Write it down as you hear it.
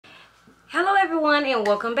Hello everyone and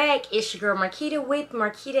welcome back. It's your girl Marquita with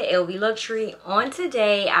Marquita LV Luxury. On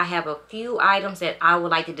today I have a few items that I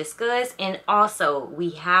would like to discuss, and also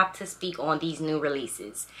we have to speak on these new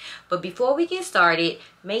releases. But before we get started,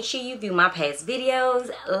 make sure you view my past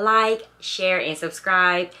videos, like, share, and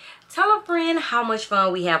subscribe. Tell a friend how much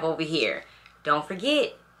fun we have over here. Don't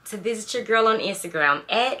forget to visit your girl on Instagram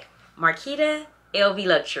at Marquita LV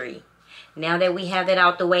Luxury. Now that we have that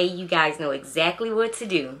out the way, you guys know exactly what to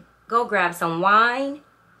do. Go grab some wine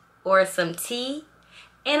or some tea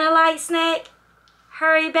and a light snack.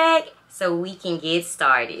 Hurry back so we can get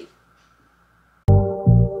started.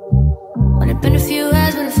 Only been a few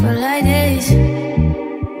hours, but it felt like days.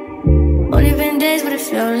 Only been days, but it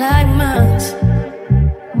felt like months.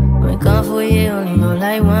 Been gone for a year, only know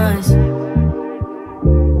like once.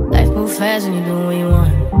 Life moves fast when you do what you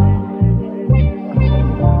want.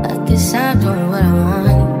 I guess I'm doing what I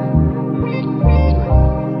want.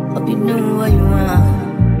 Hope you know what you want.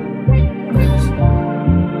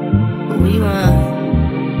 What you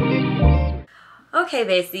want. Okay,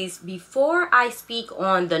 besties, before I speak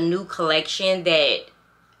on the new collection that,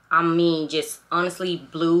 just honestly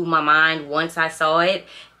blew my mind once I saw it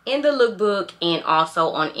in the lookbook and also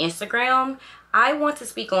on Instagram, I want to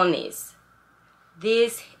speak on this.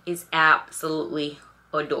 This is absolutely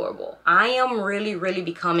adorable. I am really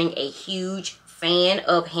becoming a huge fan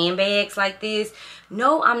of handbags like this.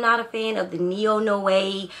 No, I'm not a fan of the Neo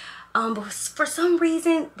Noe. But for some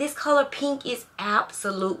reason, this color pink is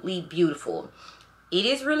absolutely beautiful. It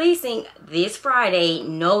is releasing this Friday.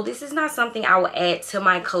 No, this is not something I will add to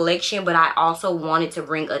my collection, but I also wanted to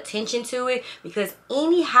bring attention to it because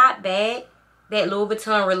any hot bag that Louis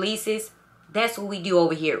Vuitton releases, that's what we do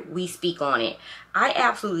over here. We speak on it. I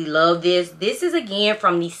absolutely love this. This is again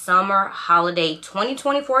from the Summer Holiday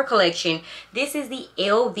 2024 collection. This is the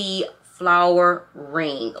LV Flower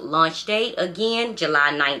Ring. Launch date again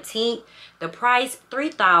July 19th. The price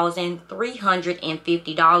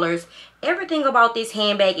 $3,350. Everything about this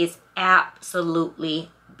handbag is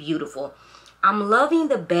absolutely beautiful. I'm loving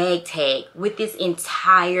the bag tag with this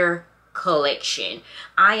entire collection.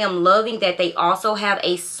 I am loving that they also have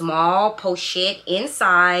a small pochette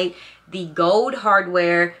inside. The gold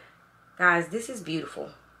hardware. Guys, this is beautiful.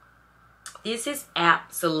 This is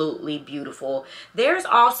absolutely beautiful. There's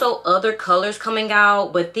also other colors coming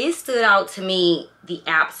out, but this stood out to me the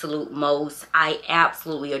absolute most. I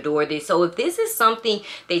absolutely adore this. So if this is something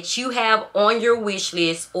that you have on your wish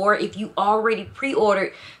list, or if you already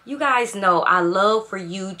pre-ordered, you guys know I love for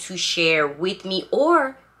you to share with me,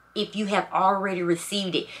 or if you have already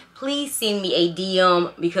received it, please send me a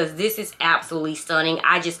DM because this is absolutely stunning.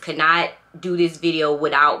 I just could not do this video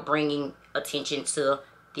without bringing attention to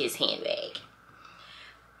this handbag.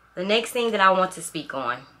 The next thing that I want to speak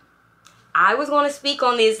on. I was going to speak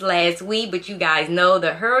on this last week, but you guys know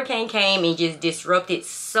the hurricane came and just disrupted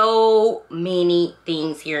so many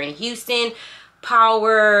things here in Houston.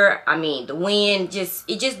 Power, the wind,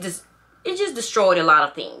 it just destroyed a lot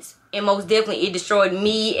of things. And most definitely it destroyed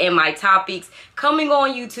me and my topics coming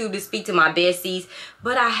on YouTube to speak to my besties.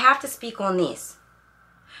 But I have to speak on this.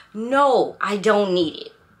 No, I don't need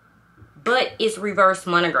it. But it's reverse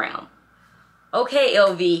monogram. Okay,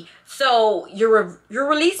 LV. So you're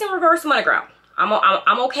releasing reverse monogram.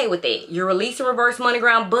 I'm okay with that. You're releasing reverse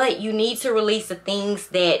monogram, but you need to release the things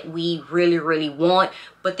that we really want.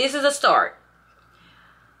 But this is a start.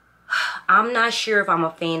 I'm not sure if I'm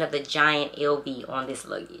a fan of the giant LV on this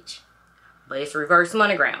luggage, but it's reverse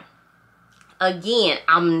monogram. Again,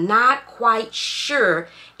 I'm not quite sure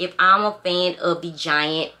if I'm a fan of the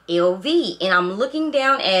giant LV, and I'm looking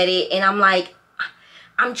down at it and I'm like,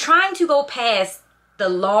 I'm trying to go past the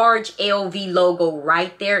large LV logo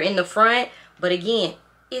right there in the front, but again,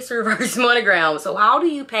 it's reverse monogram. So how do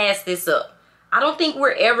you pass this up? I don't think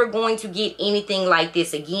we're ever going to get anything like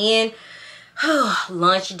this again.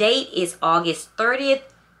 Launch date is August 30th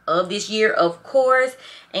of this year, of course.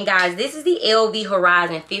 And guys, this is the LV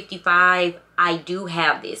Horizon 55. I do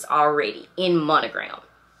have this already in monogram.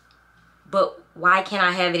 But why can't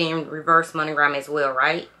I have it in reverse monogram as well,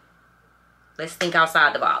 right? Let's think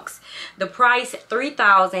outside the box. The price,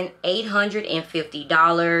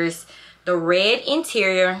 $3,850. The red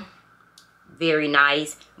interior, very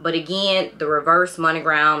nice. But again, the reverse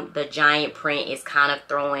monogram, the giant print is kind of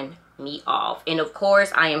throwing me off. And of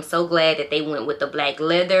course, I am so glad that they went with the black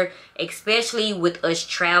leather, especially with us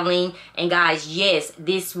traveling. And guys, yes,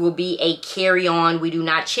 this will be a carry-on. We do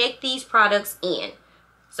not check these products in.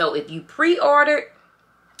 So if you pre-ordered,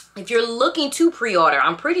 if you're looking to pre-order,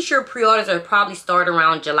 I'm pretty sure pre-orders are probably start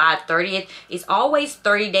around July 30th. It's always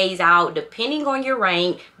 30 days out, depending on your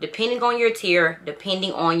rank, depending on your tier,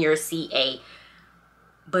 depending on your CA.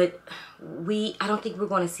 But I don't think we're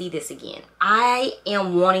going to see this again. I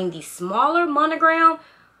am wanting the smaller monogram,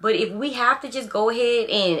 but if we have to just go ahead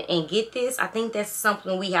and get this, I think that's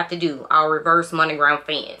something we have to do, our reverse monogram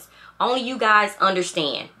fans. Only you guys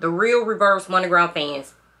understand, the real reverse monogram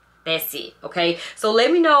fans. That's it, okay? So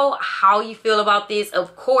let me know how you feel about this.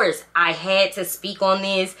 Of course, I had to speak on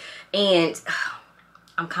this, and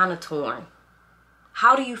I'm kind of torn.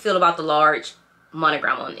 How do you feel about the large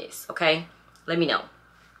monogram on this, okay? Let me know.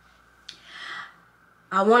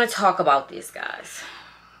 I want to talk about this, guys.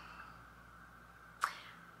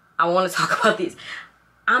 I want to talk about this.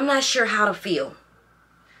 I'm not sure how to feel.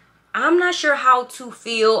 I'm not sure how to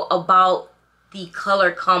feel about the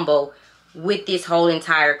color combo with this whole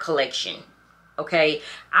entire collection. Okay,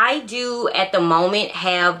 I do at the moment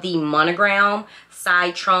have the monogram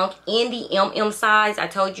side trunk in the MM size. I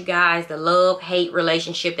told you guys the love-hate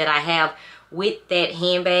relationship that I have with that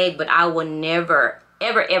handbag, but I will never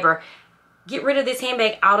ever get rid of this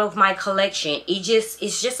handbag out of my collection.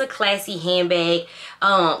 It's just a classy handbag.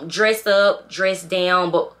 Dressed up, dressed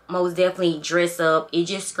down, but most definitely dress up. It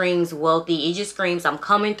just screams wealthy. It just screams I'm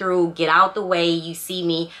coming through, get out the way, you see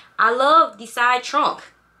me. I love the side trunk,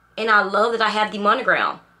 and I love that I have the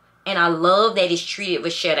monogram, and I love that it's treated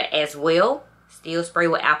with cheddar as well. Still spray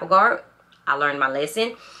with apple guard. I learned my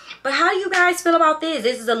lesson. But how do you guys feel about this?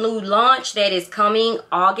 This is a new launch that is coming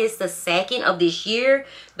August the 2nd of this year.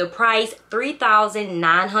 The price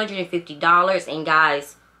 $3,950. And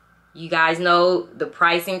guys, you guys know the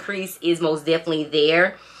price increase is most definitely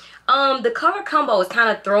there. The color combo is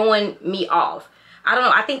kind of throwing me off. I don't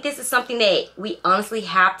know. I think this is something that we honestly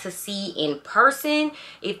have to see in person.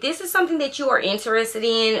 If this is something that you are interested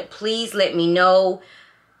in, please let me know.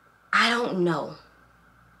 I don't know.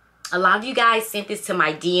 A lot of you guys sent this to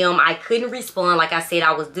my DM. I couldn't respond. Like I said,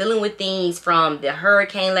 I was dealing with things from the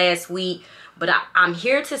hurricane last week. But I'm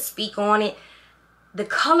here to speak on it. The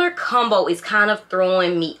color combo is kind of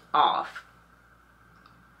throwing me off.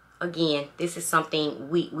 Again, this is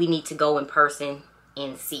something we need to go in person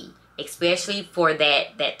and see. Especially for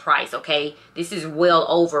that price, okay? This is well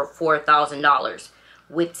over $4,000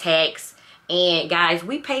 with tax. And guys,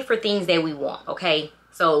 we pay for things that we want, okay?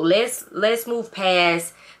 So let's move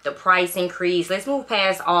past the price increase. Let's move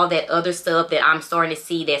past all that other stuff that I'm starting to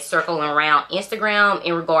see that's circling around Instagram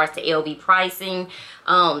in regards to LV pricing.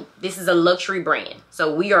 This is a luxury brand,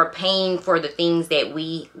 so we are paying for the things that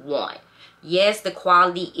we want. Yes, the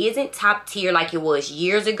quality isn't top tier like it was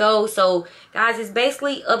years ago. So guys, it's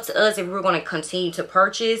basically up to us if we're going to continue to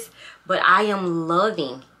purchase. But I am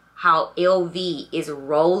loving how LV is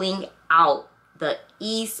rolling out the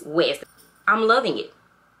East-West. I'm loving it.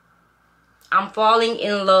 I'm falling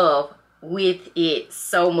in love with it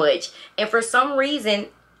so much. And for some reason,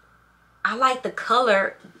 I like the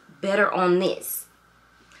color better on this.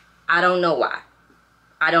 I don't know why.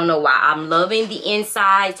 I don't know why. I'm loving the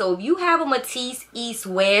inside. So if you have a Matisse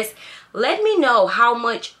East-West, let me know how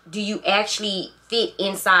much do you actually fit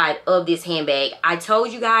inside of this handbag. I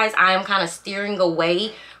told you guys I am kind of steering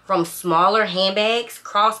away from smaller handbags,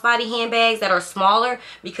 crossbody handbags that are smaller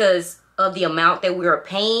because of the amount that we are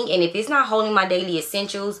paying. And if it's not holding my daily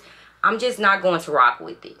essentials, I'm just not going to rock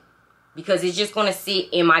with it, because it's just going to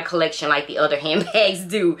sit in my collection like the other handbags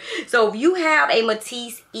do. So if you have a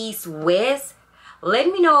Matisse East-West, let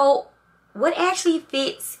me know what actually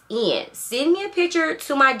fits in. Send me a picture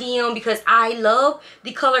to my DM, because I love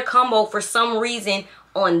the color combo for some reason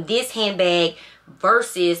on this handbag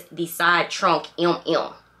versus the side trunk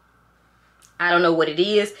MM. I don't know what it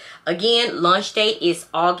is. Again, launch date is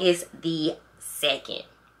August the 2nd.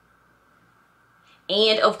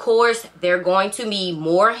 And of course, there are going to be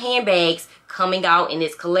more handbags coming out in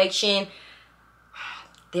this collection.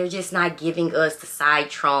 They're just not giving us the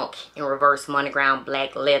side trunk and reverse monogram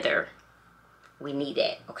black leather. We need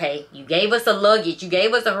that, okay? You gave us the luggage. You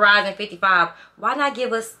gave us the Horizon 55. Why not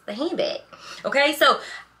give us the handbag? Okay, so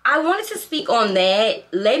I wanted to speak on that.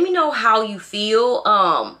 Let me know how you feel.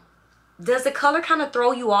 Does the color kind of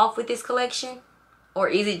throw you off with this collection? Or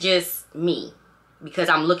is it just me? Because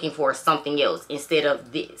I'm looking for something else instead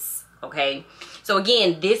of this, okay? So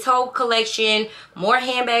again, this whole collection, more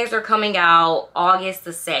handbags are coming out August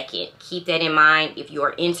the 2nd. Keep that in mind if you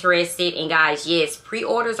are interested. And guys, yes,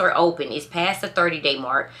 pre-orders are open. It's past the 30-day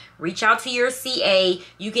mark. Reach out to your CA.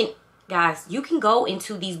 You can, guys, you can go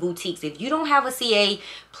into these boutiques. If you don't have a CA,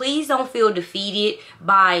 please don't feel defeated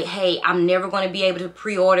by, hey, I'm never going to be able to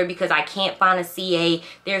pre-order because I can't find a CA.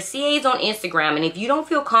 There are CAs on Instagram, and if you don't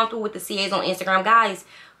feel comfortable with the CAs on Instagram, guys,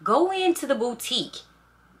 go into the boutique.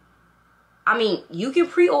 I mean, you can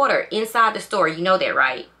pre-order inside the store. You know that,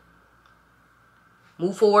 right?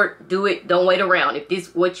 Move forward, do it, don't wait around if this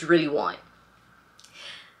is what you really want.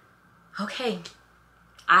 Okay,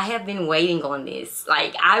 I have been waiting on this.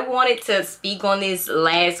 Like, I wanted to speak on this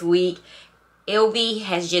last week. LV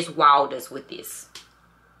has just wowed us with this.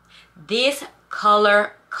 This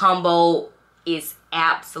color combo is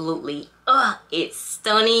absolutely, it's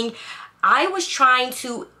stunning. I was trying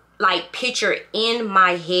to like picture in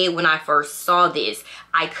my head when I first saw this.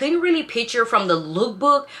 I couldn't really picture from the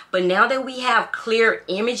lookbook, but now that we have clear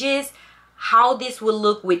images, how this would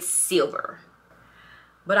look with silver.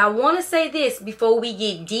 But I want to say this before we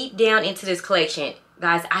get deep down into this collection.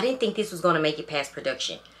 Guys, I didn't think this was going to make it past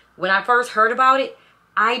production. When I first heard about it,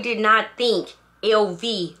 I did not think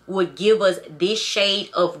LV would give us this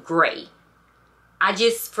shade of gray. I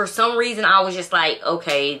just, for some reason, I was just like,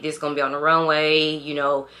 okay, this is going to be on the runway, you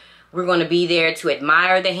know. We're going to be there to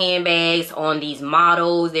admire the handbags on these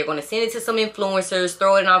models. They're going to send it to some influencers,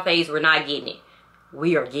 throw it in our face. We're not getting it.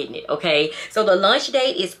 We are getting it, okay? So the launch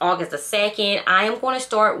date is August the 2nd. I am going to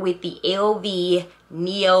start with the LV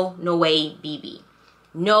Neo Noe BB.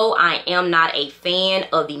 No, I am not a fan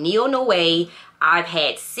of the Neo Noe. I've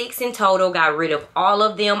had 6 in total, got rid of all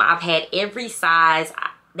of them. I've had every size.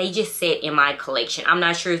 They just sit in my collection. I'm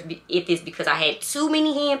not sure if it's because I had too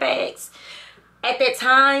many handbags at that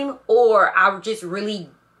time, or I just really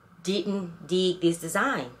didn't dig this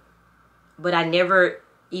design. But I never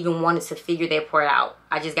even wanted to figure that part out.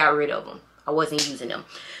 I just got rid of them. I wasn't using them.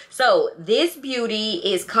 So this beauty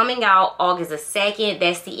is coming out August the 2nd.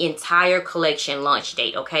 That's the entire collection launch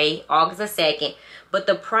date, okay? August the 2nd. But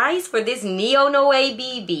the price for this Neo Noe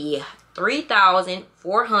BB,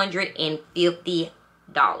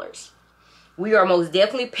 $3,450. We are most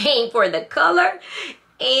definitely paying for the color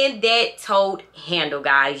and that tote handle,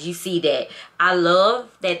 guys. You see that. I love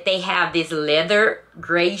that they have this leather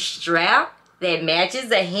gray strap that matches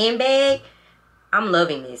the handbag. I'm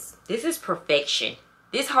loving this. This is perfection.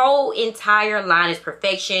 This whole entire line is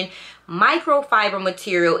perfection. Microfiber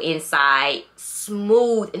material inside,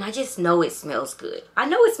 smooth, and I just know it smells good. I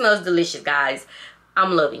know it smells delicious, guys.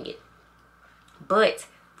 I'm loving it. But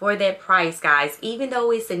for that price, guys, even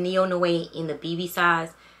though it's a Neo Noe in the BB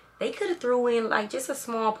size, they could have threw in like just a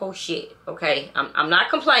small pochette, okay? I'm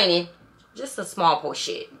not complaining, just a small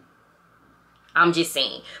pochette. I'm just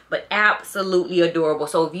saying, but absolutely adorable.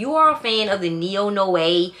 So if you are a fan of the Neo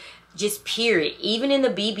Noe, just period, even in the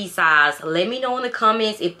BB size, let me know in the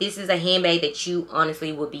comments if this is a handbag that you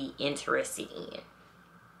honestly would be interested in.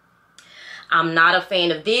 I'm not a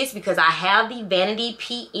fan of this because I have the Vanity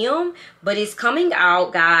PM, but it's coming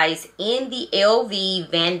out, guys, in the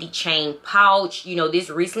LV Vanity Chain pouch. You know, this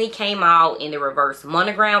recently came out in the reverse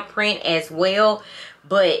monogram print as well.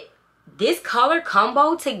 But this color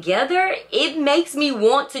combo together, it makes me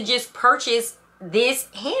want to just purchase this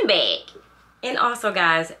handbag. And also,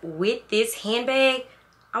 guys, with this handbag,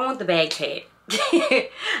 I want the bag tag.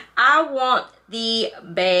 I want the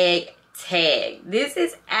bag tag. This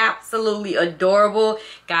is absolutely adorable,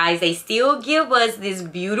 guys. They still give us this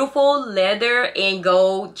beautiful leather and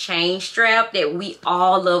gold chain strap that we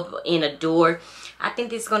all love and adore. I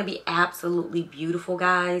think this is going to be absolutely beautiful,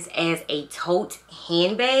 guys, as a tote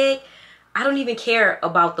handbag. I don't even care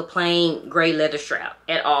about the plain gray leather strap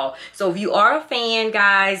at all. So if you are a fan,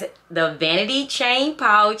 guys, the Vanity Chain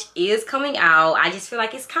pouch is coming out. I just feel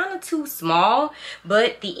like it's kind of too small,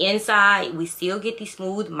 but the inside, we still get the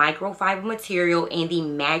smooth microfiber material and the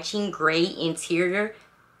matching gray interior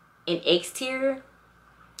and exterior.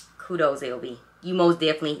 Kudos, LV. You most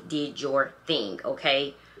definitely did your thing,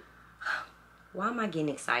 okay? Why am I getting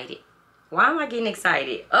excited? Why am I getting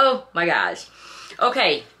excited? Oh my gosh.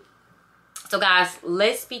 Okay. So guys,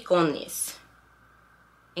 let's speak on this.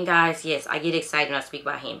 And guys, yes, I get excited when I speak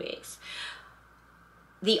about handbags.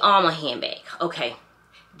 The Alma handbag. Okay.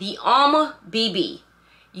 The Alma BB.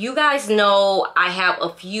 You guys know I have a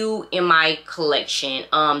few in my collection.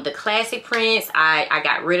 The classic prints, I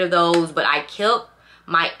got rid of those, but I kept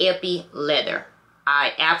my Epi leather.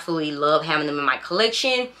 I absolutely love having them in my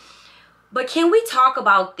collection. But can we talk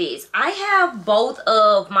about this? I have both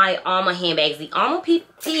of my Alma handbags, the Alma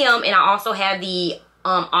PM, and I also have the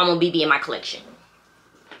Alma BB in my collection.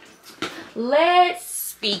 Let's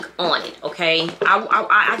speak on it, okay?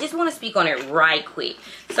 I just want to speak on it right quick.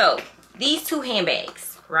 So, these two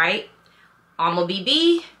handbags, right? Alma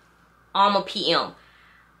BB, Alma PM.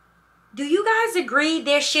 Do you guys agree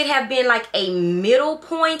there should have been like a middle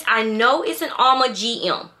point? I know it's an Alma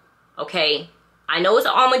GM, okay? I know it's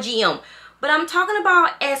an Alma GM, but I'm talking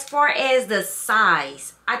about as far as the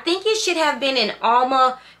size. I think it should have been an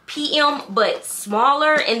Alma PM, but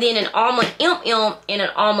smaller, and then an Alma MM and an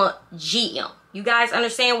Alma GM. You guys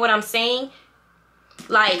understand what I'm saying?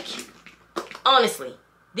 Like, honestly,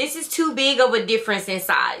 this is too big of a difference in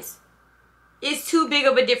size. It's too big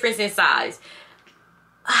of a difference in size.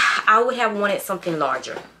 I would have wanted something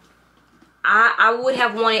larger. I would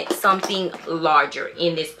have wanted something larger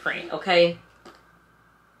in this print, okay?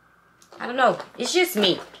 I don't know. It's just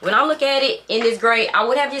me. When I look at it in this gray, I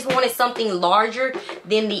would have just wanted something larger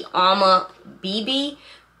than the Alma BB.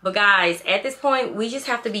 But guys, at this point, we just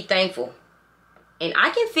have to be thankful. And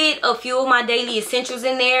I can fit a few of my daily essentials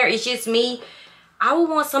in there. It's just me. I would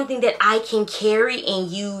want something that I can carry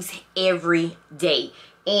and use every day.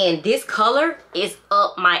 And this color is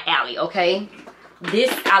up my alley, okay?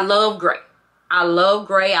 I love gray. I love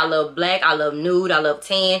gray. I love black. I love nude. I love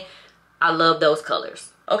tan. I love those colors.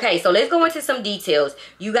 Okay, so let's go into some details.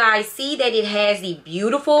 You guys see that it has the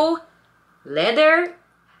beautiful leather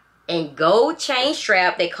and gold chain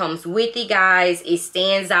strap that comes with it, guys. It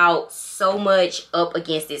stands out so much up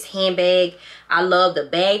against this handbag. I love the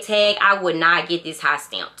bag tag. I would not get this high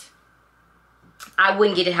stamped. I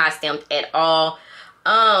wouldn't get it high stamped at all.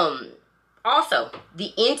 Also,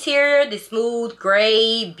 the interior, the smooth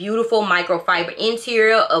gray, beautiful microfiber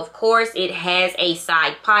interior. Of course, it has a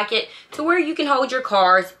side pocket to where you can hold your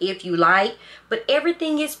cards if you like, but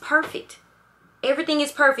everything is perfect. Everything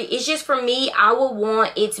is perfect. It's just, for me, I would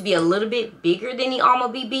want it to be a little bit bigger than the Alma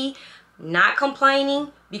BB. Not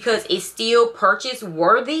complaining, because it's still purchase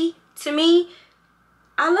worthy to me.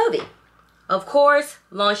 I love it. Of course,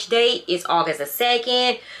 launch date is August the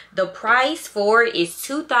 2nd. The price for it is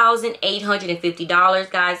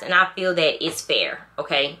 $2,850, guys, and I feel that it's fair,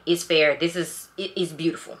 okay? It's fair. It is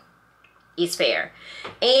beautiful. It's fair.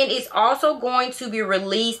 And it's also going to be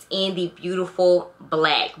released in the beautiful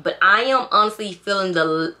black. But I am honestly feeling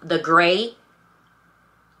the gray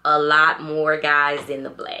a lot more, guys, than the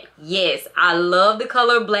black. Yes, I love the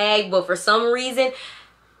color black, but for some reason,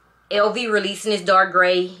 LV releasing this dark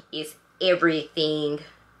gray is everything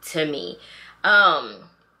to me.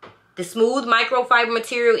 The smooth microfiber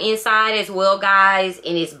material inside as well, guys,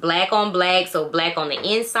 and it's black on black, so black on the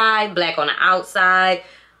inside, black on the outside.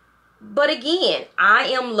 But again, I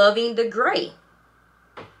am loving the gray.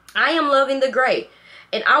 I am loving the gray,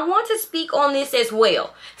 and I want to speak on this as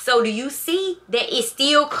well. So do you see that it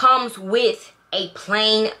still comes with a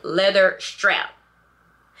plain leather strap?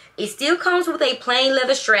 It still comes with a plain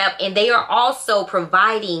leather strap, and they are also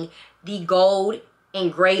providing the gold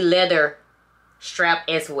and gray leather strap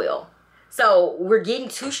as well. So we're getting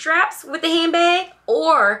two straps with the handbag,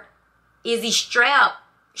 or is the strap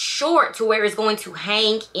short to where it's going to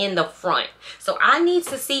hang in the front? So I need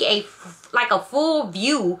to see a full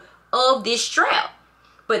view of this strap.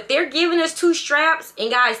 But they're giving us two straps, and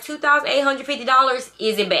guys, $2,850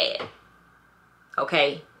 isn't bad.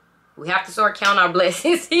 Okay, we have to start counting our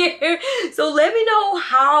blessings here. So let me know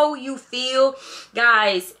how you feel,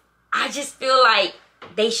 guys. I just feel like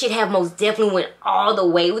they should have most definitely went all the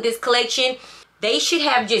way with this collection. They should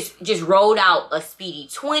have just rolled out a Speedy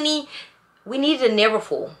 20. We needed a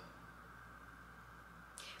Neverfull.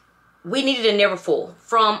 We needed a Neverfull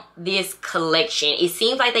from this collection. It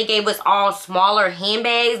seems like they gave us all smaller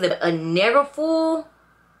handbags. A Neverfull,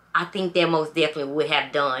 I think that most definitely would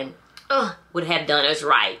have done us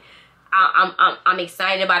right. I'm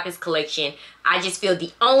excited about this collection. I just feel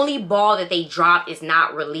the only ball that they dropped is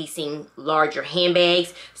not releasing larger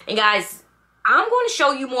handbags. And guys, I'm going to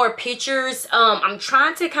show you more pictures. I'm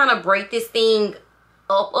trying to kind of break this thing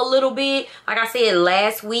up a little bit. Like I said,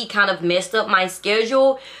 last week kind of messed up my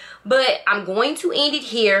schedule. But I'm going to end it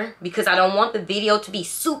here because I don't want the video to be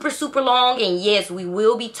super long. And yes, we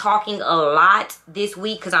will be talking a lot this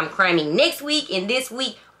week because I'm cramming next week and this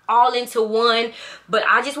week all into one. But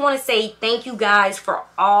I just want to say thank you guys for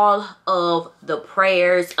all of the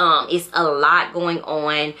prayers. It's a lot going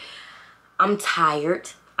on. I'm tired.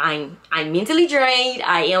 I'm mentally drained.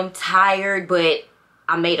 I am tired, but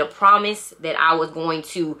I made a promise that I was going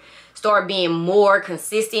to start being more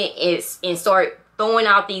consistent and start throwing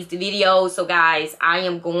out these videos. So guys, I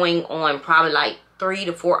am going on probably like 3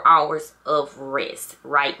 to 4 hours of rest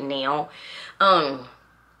right now.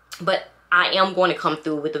 But I am going to come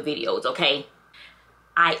through with the videos, okay?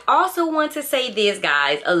 I also want to say this,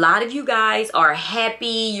 guys. A lot of you guys are happy.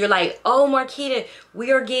 You're like, oh, Marquita,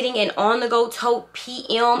 we are getting an on-the-go tote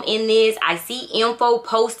PM in this. I see info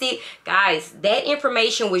posted. Guys, that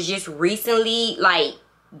information was just recently, like,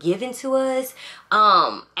 given to us.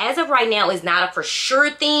 As of right now, it's not a for sure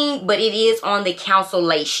thing, but it is on the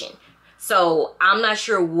cancellation. So I'm not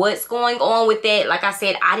sure what's going on with that. Like I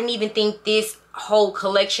said, I didn't even think this whole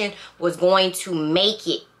collection was going to make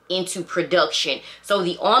it into production. So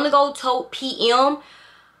the On The Go Tote PM,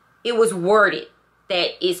 it was worded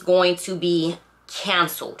that it's going to be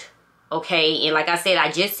canceled. Okay, and like I said,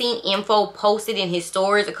 I just seen info posted in his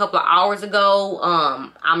stories a couple of hours ago.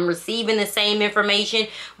 I'm receiving the same information,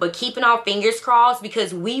 but keeping our fingers crossed,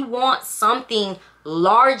 because we want something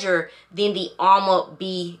larger than the Armor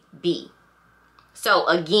BB. So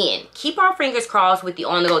again, keep our fingers crossed with the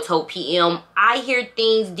On The Go Tote PM. I hear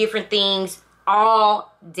things, different things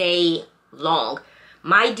all day long.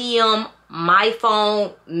 My DM, my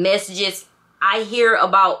phone, messages, I hear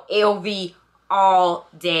about LV all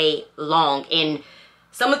day long, and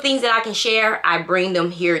some of the things that I can share, I bring them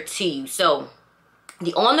here to you. So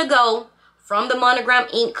the On The Go from the Monogram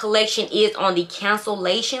Ink collection is on the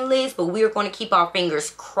cancellation list, but we are going to keep our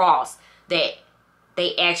fingers crossed that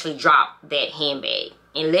they actually drop that handbag,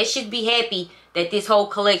 and let's just be happy that this whole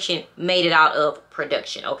collection made it out of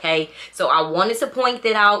production. Okay, so I wanted to point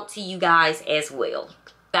that out to you guys as well.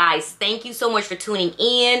 Guys, thank you so much for tuning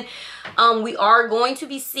in. We are going to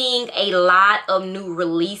be seeing a lot of new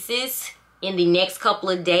releases in the next couple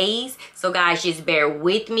of days. So guys, just bear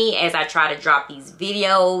with me as I try to drop these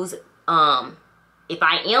videos. If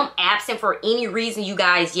I am absent for any reason, you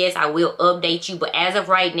guys, yes, I will update you. But as of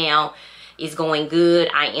right now, it's going good.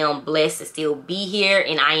 I am blessed to still be here,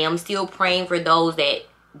 and I am still praying for those that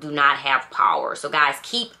do not have power. So guys,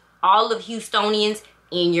 keep all of Houstonians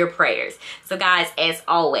in your prayers. So guys, as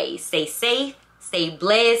always, stay safe, stay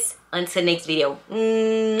blessed. Until next video,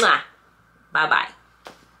 bye bye.